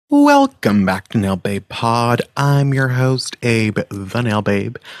Welcome back to Nail Babe Pod. I'm your host, Abe the Nail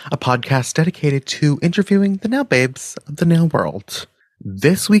Babe, a podcast dedicated to interviewing the nail babes of the nail world.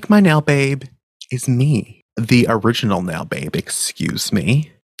 This week, my nail babe is me, the original nail babe, excuse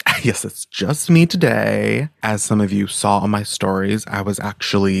me. Yes, it's just me today. As some of you saw on my stories, I was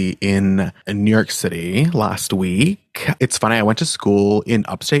actually in New York City last week. It's funny, I went to school in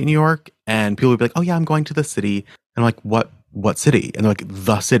upstate New York, and people would be like, oh yeah, I'm going to the city. And I'm like, what city? And they're like,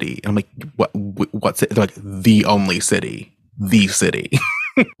 the city. And I'm like, what city? They're like, the only city. The city.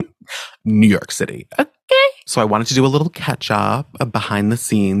 New York City. Okay. So I wanted to do a little catch up behind the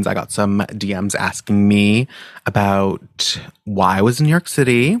scenes. I got some DMs asking me about why I was in New York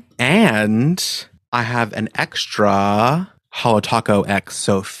City. And I have an extra Holo Taco X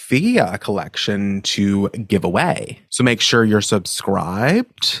Sophia collection to give away. So make sure you're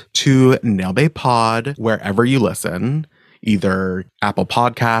subscribed to Nail Babe Pod wherever you listen. Either Apple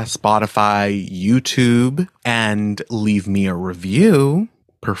Podcasts, Spotify, YouTube, and leave me a review,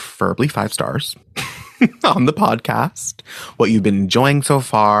 preferably 5 stars, on the podcast. What you've been enjoying so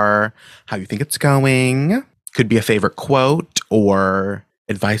far, how you think it's going. Could be a favorite quote or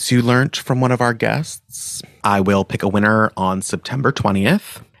advice you learned from one of our guests. I will pick a winner on September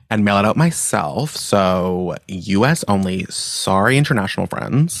 20th and mail it out myself. So US only, sorry international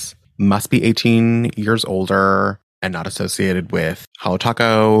friends, must be 18 years older and not associated with Holo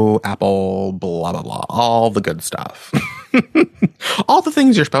Taco, Apple, blah, blah, blah. All the good stuff. All the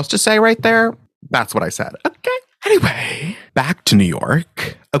things you're supposed to say right there. That's what I said. Okay. Anyway, back to New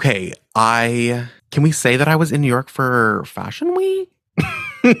York. Okay, can we say that I was in New York for Fashion Week?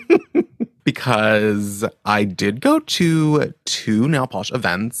 Because I did go to 2 nail polish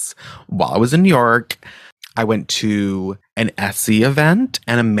events while I was in New York. I went to an Essie event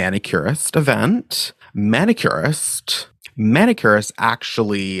and a manicurist event. Manicurist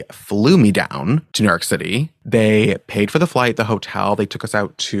actually flew me down to New York City. They paid for the flight, the hotel. They took us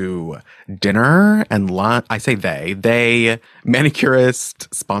out to dinner and lunch. I say they,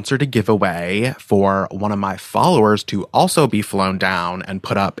 manicurist sponsored a giveaway for one of my followers to also be flown down and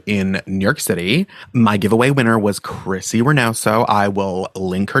put up in New York City. My giveaway winner was Chrissy Renoso. I will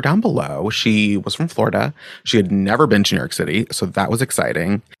link her down below. She was from Florida. She had never been to New York City, so that was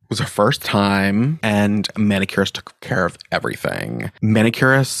exciting. It was her first time, and manicurist took care of everything.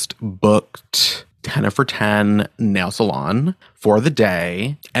 Manicurist booked 10 for 10 nail salon for the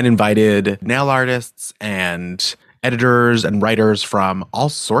day and invited nail artists and editors and writers from all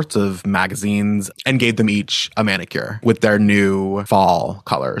sorts of magazines and gave them each a manicure with their new fall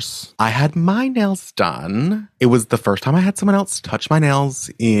colors. I had my nails done. It was the first time I had someone else touch my nails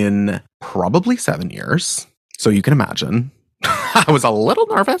in probably 7 years. So you can imagine. I was a little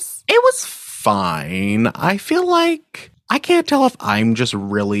nervous. It was fine. I feel like I can't tell if I'm just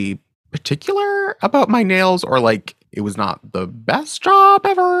really particular about my nails or like it was not the best job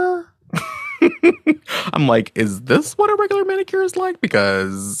ever. I'm like, is this what a regular manicure is like?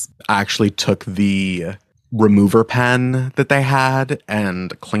 Because I actually took the remover pen that they had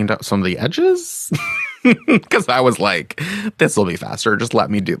and cleaned up some of the edges. Because I was like, this will be faster. Just let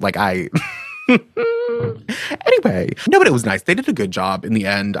me do Anyway, no, but it was nice. They did a good job in the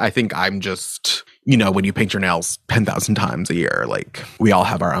end. I think I'm just, when you paint your nails 10,000 times a year, like we all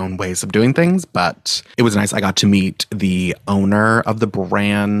have our own ways of doing things, but it was nice. I got to meet the owner of the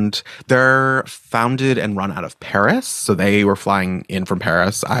brand. They're founded and run out of Paris. So they were flying in from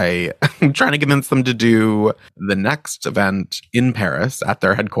Paris. I'm trying to convince them to do the next event in Paris at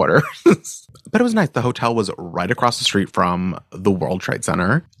their headquarters. But it was nice. The hotel was right across the street from the World Trade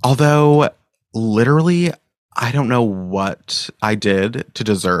Center. Although literally, I don't know what I did to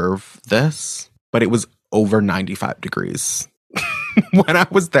deserve this, but it was over 95 degrees when I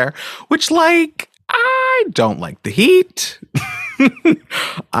was there, which I don't like the heat.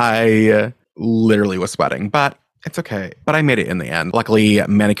 I literally was sweating, but it's okay. But I made it in the end. Luckily,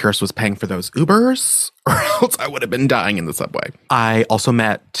 manicurist was paying for those Ubers, or else I would have been dying in the subway. I also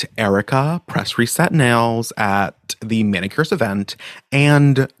met Erica, Press Reset Nails, at the manicurist event,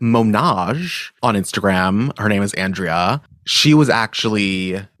 and Monage on Instagram. Her name is Andrea. She was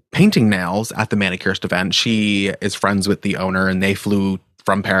actually painting nails at the manicurist event. She is friends with the owner, and they flew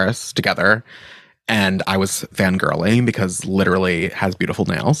from Paris together. And I was fangirling because literally has beautiful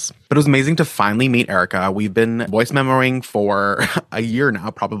nails. But it was amazing to finally meet Erica. We've been voice memoing for a year now,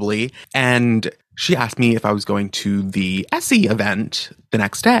 probably. And she asked me if I was going to the Essie event the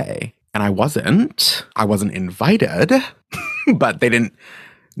next day. And I wasn't. I wasn't invited. But they didn't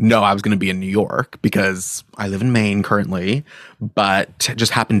know I was going to be in New York because I live in Maine currently, but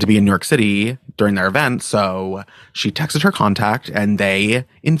just happened to be in New York City during their event. So she texted her contact and they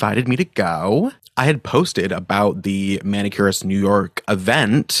invited me to go. I had posted about the Manicurist New York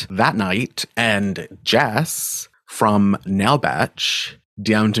event that night, and Jess from Nail Batch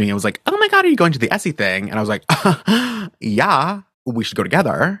DM'd me and was like, "Oh my God, are you going to the Essie thing?" And I was like, "Yeah, we should go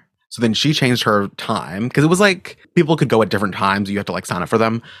together." So then she changed her time because it was like people could go at different times. You have to like sign up for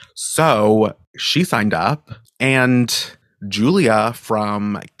them. So she signed up, and Julia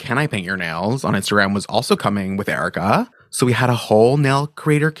from Can I Paint Your Nails on Instagram was also coming with Erica. So we had a whole nail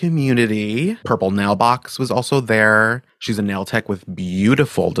creator community. Purple Nail Box was also there. She's a nail tech with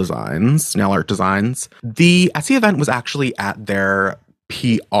beautiful designs, nail art designs. The Essie event was actually at their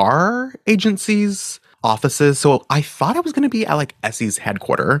PR agency's offices. So I thought it was going to be at like Essie's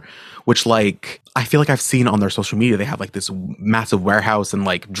headquarters, which like I feel like I've seen on their social media. They have like this massive warehouse and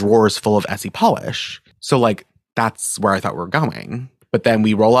like drawers full of Essie polish. So like that's where I thought we were going. But then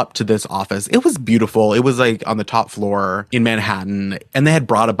we roll up to this office. It was beautiful. It was like on the top floor in Manhattan. And they had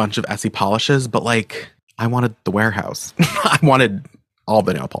brought a bunch of Essie polishes, but like I wanted the warehouse. I wanted all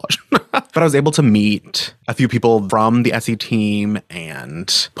the nail polish. But I was able to meet a few people from the Essie team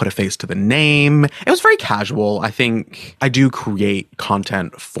and put a face to the name. It was very casual. I think I do create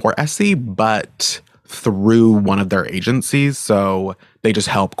content for Essie, but through one of their agencies. So they just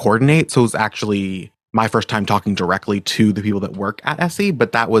help coordinate. So it was actually my first time talking directly to the people that work at Essie,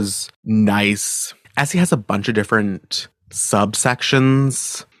 but that was nice. Essie has a bunch of different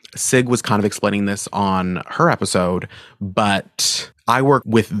subsections. Sig was kind of explaining this on her episode, but I work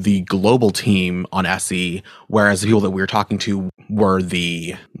with the global team on Essie, whereas the people that we were talking to were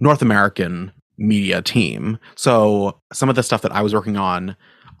the North American media team. So some of the stuff that I was working on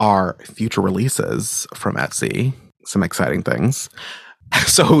are future releases from Essie, some exciting things.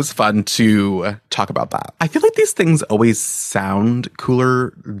 So it was fun to talk about that. I feel like these things always sound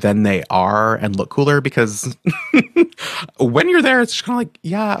cooler than they are and look cooler because when you're there, it's just kind of like,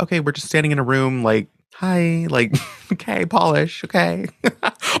 yeah, okay, we're just standing in a room like, hi, like, okay, polish, okay.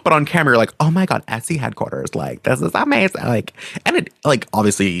 But on camera, you're like, oh my God, Essie headquarters, like, this is amazing. Like, and it, like,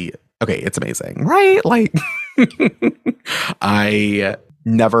 obviously, okay, it's amazing, right? Like, I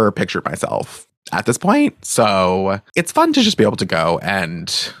never pictured myself at this point. So it's fun to just be able to go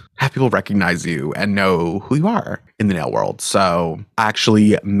and have people recognize you and know who you are in the nail world. So I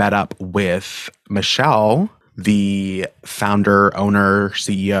actually met up with Michelle, the founder, owner,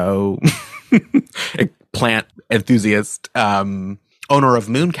 CEO, plant enthusiast, owner of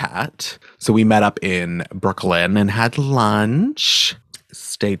Mooncat. So we met up in Brooklyn and had lunch.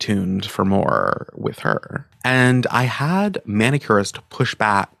 Stay tuned for more with her. And I had Manicurist push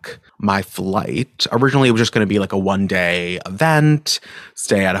back my flight. Originally, it was just going to be like a one-day event,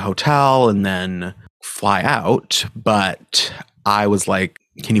 stay at a hotel, and then fly out. But I was like,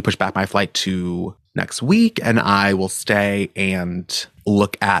 can you push back my flight to next week? And I will stay and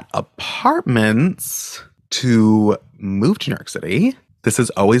look at apartments to move to New York City. This has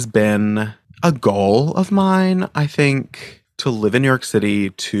always been a goal of mine, I think, to live in New York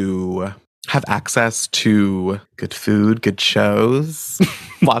City, to have access to good food, good shows,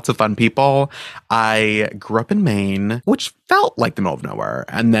 lots of fun people. I grew up in Maine, which felt like the middle of nowhere,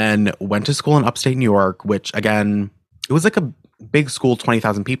 and then went to school in upstate New York, which again, it was like a big school,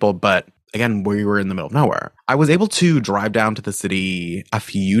 20,000 people, but again, we were in the middle of nowhere. I was able to drive down to the city a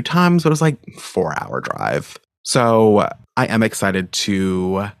few times, but it was like 4-hour drive. So I am excited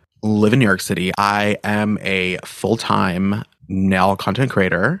to live in New York City. I am a full-time nail content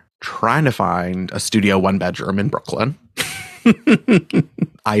creator trying to find a studio 1-bedroom in Brooklyn.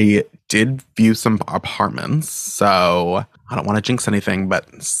 I did view some apartments, so I don't want to jinx anything, but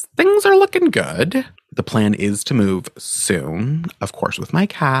things are looking good. The plan is to move soon, of course, with my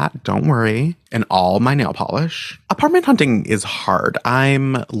cat, don't worry, and all my nail polish. Apartment hunting is hard.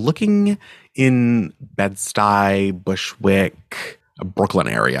 I'm looking in Bed-Stuy, Bushwick, Brooklyn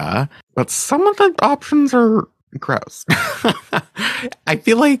area, but some of the options are gross. I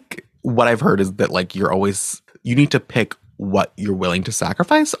feel like what I've heard is that like you need to pick what you're willing to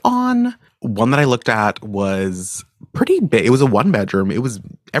sacrifice on. One that I looked at was pretty big. It was a 1-bedroom.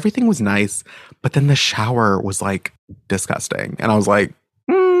 Everything was nice, but then the shower was like disgusting. And I was like,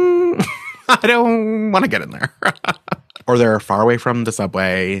 I don't want to get in there. Or they're far away from the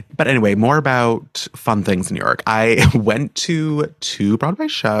subway. But anyway, more about fun things in New York. I went to 2 Broadway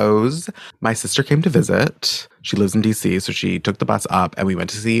shows. My sister came to visit. She lives in DC, so she took the bus up and we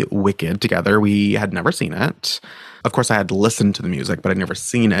went to see Wicked together. We had never seen it. Of course, I had listened to the music, but I'd never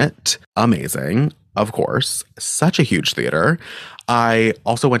seen it. Amazing. Of course. Such a huge theater. I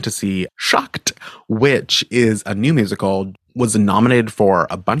also went to see Shocked, which is a new musical, was nominated for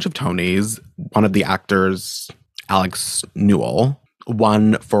a bunch of Tonys. One of the actors, Alex Newell,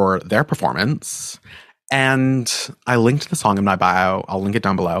 won for their performance. And I linked the song in my bio. I'll link it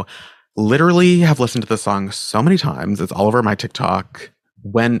down below. Literally have listened to the song so many times. It's all over my TikTok.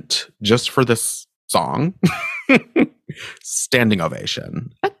 Went just for this song. Standing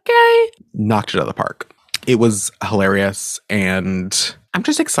ovation. Okay. Knocked it out of the park. It was hilarious, and I'm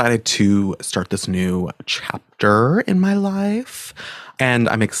just excited to start this new chapter in my life, and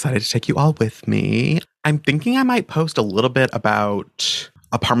I'm excited to take you all with me. I'm thinking I might post a little bit about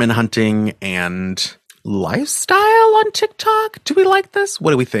apartment hunting and lifestyle on TikTok. Do we like this? What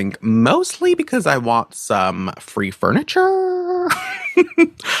do we think? Mostly because I want some free furniture.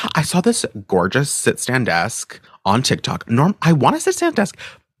 I saw this gorgeous sit-stand desk on TikTok. I want a sit-stand desk,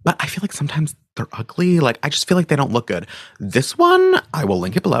 but I feel like sometimes they're ugly. Like, I just feel like they don't look good. This one, I will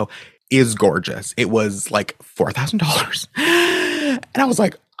link it below, is gorgeous. It was like $4,000. And I was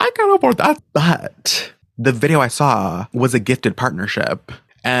like, I can't afford that. But the video I saw was a gifted partnership.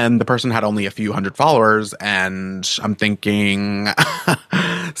 And the person had only a few hundred followers. And I'm thinking,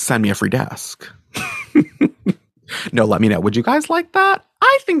 send me a free desk. No, let me know. Would you guys like that?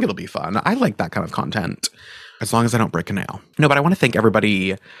 I think it'll be fun. I like that kind of content. As long as I don't break a nail. No, but I want to thank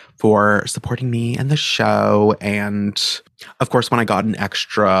everybody for supporting me and the show. And of course, when I got an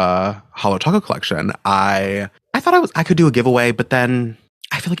extra Holo Taco collection, I thought I could do a giveaway, but then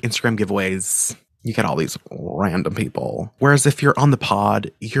I feel like Instagram giveaways, you get all these random people. Whereas if you're on the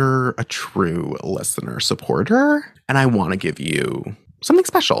pod, you're a true listener supporter. And I want to give you something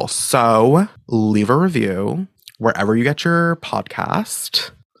special. So leave a review wherever you get your podcast,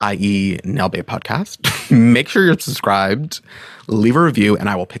 i.e. Nail Babe Podcast. Make sure you're subscribed. Leave a review, and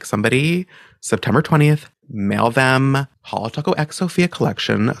I will pick somebody September 20th. Mail them Holo Taco X Sophia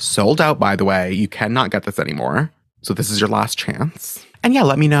collection. Sold out, by the way. You cannot get this anymore. So this is your last chance. And yeah,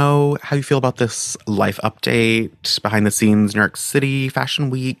 let me know how you feel about this life update, behind the scenes New York City Fashion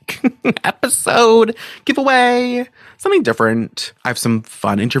Week episode, giveaway, something different. I have some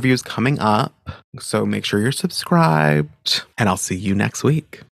fun interviews coming up, so make sure you're subscribed, and I'll see you next week.